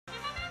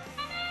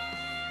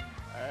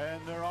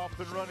off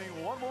and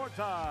running one more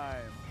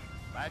time.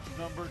 Match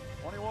number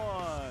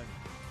 21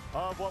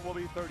 of what will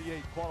be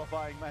 38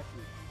 qualifying matches.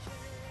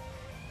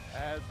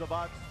 As the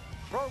bots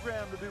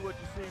program to do what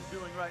you see them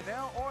doing right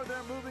now, or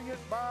they're moving it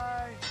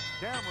by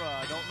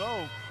camera. I don't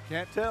know.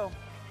 Can't tell.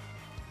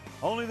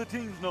 Only the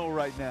teams know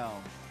right now.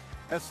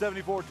 That's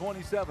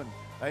 74-27.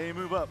 They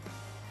move up.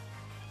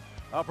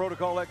 Our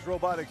Protocol X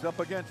Robotics up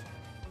against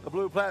the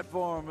blue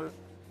platform,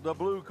 the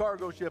blue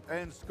cargo ship,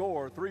 and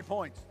score 3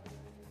 points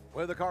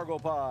with the cargo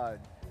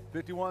pod.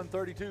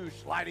 51-32,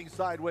 sliding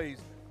sideways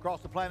across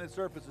the planet's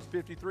surface is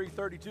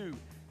 53-32.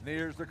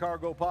 Nears the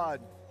cargo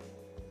pod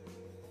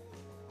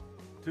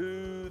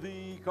to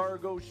the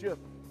cargo ship.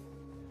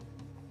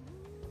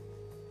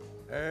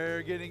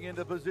 They're getting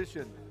into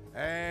position,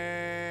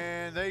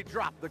 and they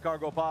drop the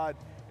cargo pod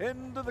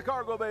into the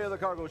cargo bay of the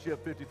cargo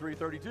ship.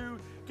 53-32,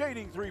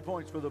 gaining 3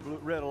 points for the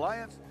Red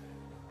Alliance,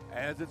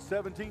 as it's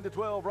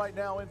 17-12 right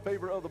now in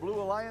favor of the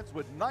Blue Alliance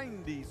with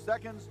 90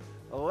 seconds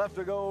left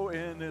to go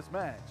in this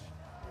match.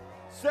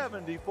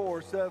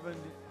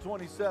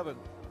 74-27.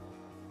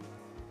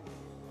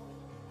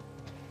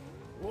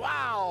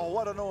 Wow,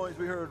 what a noise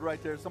we heard right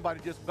there.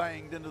 Somebody just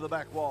banged into the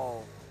back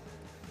wall.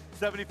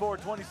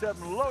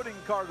 74-27, loading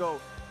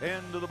cargo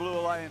into the Blue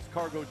Alliance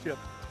cargo ship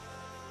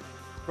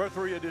for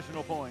 3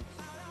 additional points.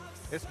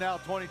 It's now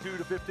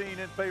 22-15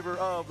 in favor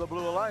of the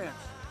Blue Alliance.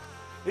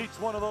 Each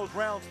one of those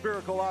round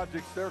spherical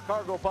objects, their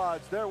cargo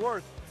pods, they're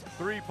worth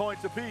 3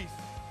 points apiece.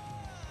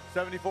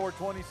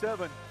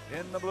 74-27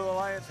 in the Blue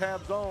Alliance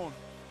half zone,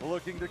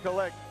 looking to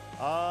collect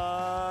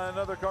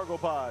another cargo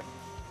pod.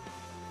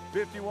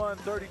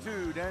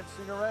 51-32,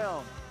 dancing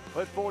around,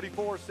 but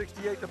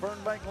 44-68 the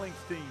Burnbank Lynx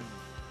team.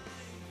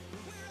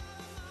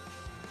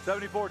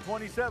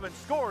 74-27,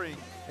 scoring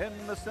in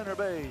the center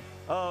bay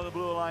of the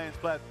Blue Alliance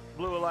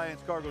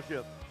cargo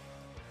ship.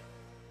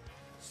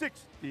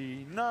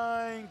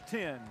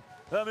 69-10,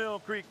 the Mill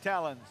Creek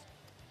Talons.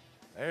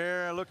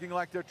 They're looking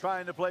like they're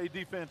trying to play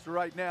defense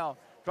right now,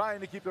 trying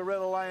to keep the Red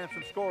Alliance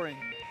from scoring,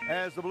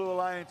 as the Blue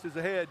Alliance is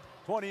ahead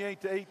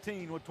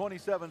 28-18 with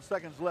 27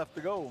 seconds left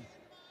to go.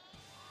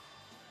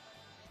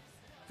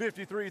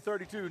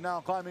 53-32,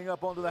 now climbing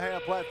up onto the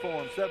half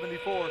platform.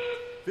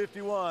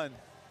 74-51,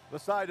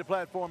 beside the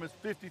platform is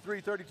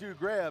 53-32,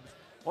 grabs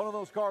one of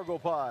those cargo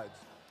pods.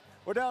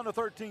 We're down to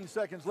 13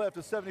 seconds left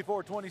at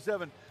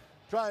 74-27,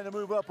 trying to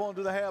move up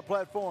onto the half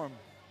platform.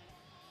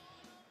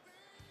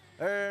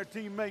 Their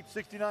teammate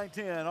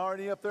 69-10,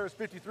 already up there is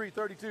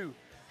 53-32,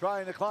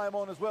 trying to climb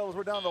on as well, as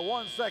we're down to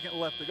 1 second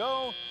left to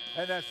go.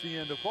 And that's the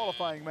end of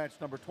qualifying match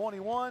number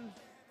 21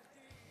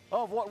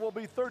 of what will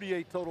be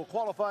 38 total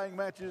qualifying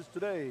matches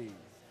today.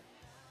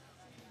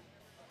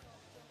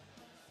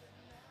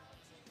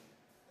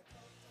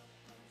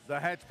 The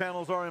hatch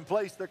panels are in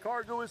place, the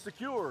cargo is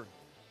secure.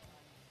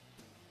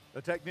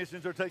 The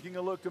technicians are taking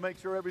a look to make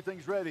sure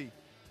everything's ready.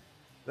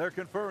 They're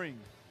conferring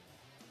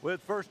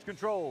with First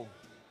Control.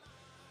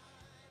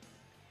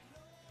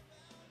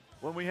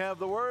 When we have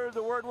the word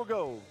will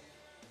go.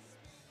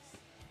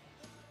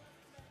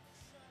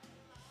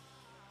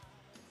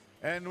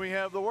 And we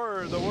have the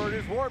word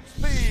is warp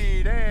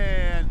speed,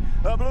 and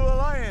the Blue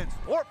Alliance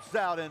warps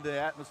out into the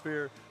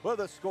atmosphere with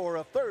a score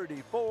of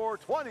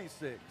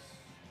 34-26.